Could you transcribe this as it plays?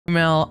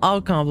Mel,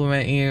 I'll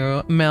compliment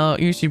you. Mel,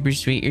 you're super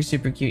sweet. You're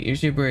super cute. You're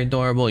super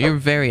adorable. You're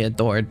very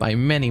adored by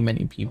many,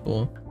 many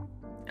people.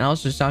 And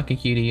also, Saka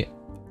Cutie,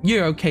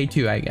 you're okay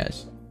too, I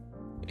guess.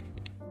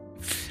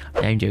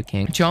 I'm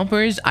joking.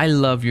 Chompers, I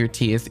love your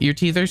teeth. Your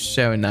teeth are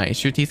so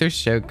nice. Your teeth are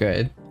so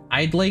good.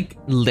 I'd like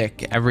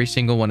lick every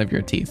single one of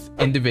your teeth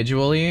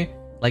individually.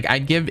 Like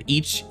I'd give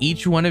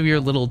each one of your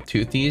little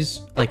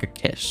toothies like a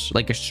kiss,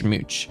 like a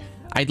smooch.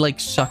 I'd like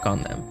suck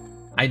on them.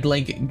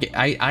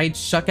 I'd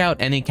suck out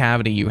any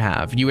cavity you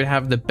have. You would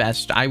have the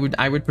best. I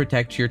would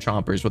protect your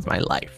chompers with my life.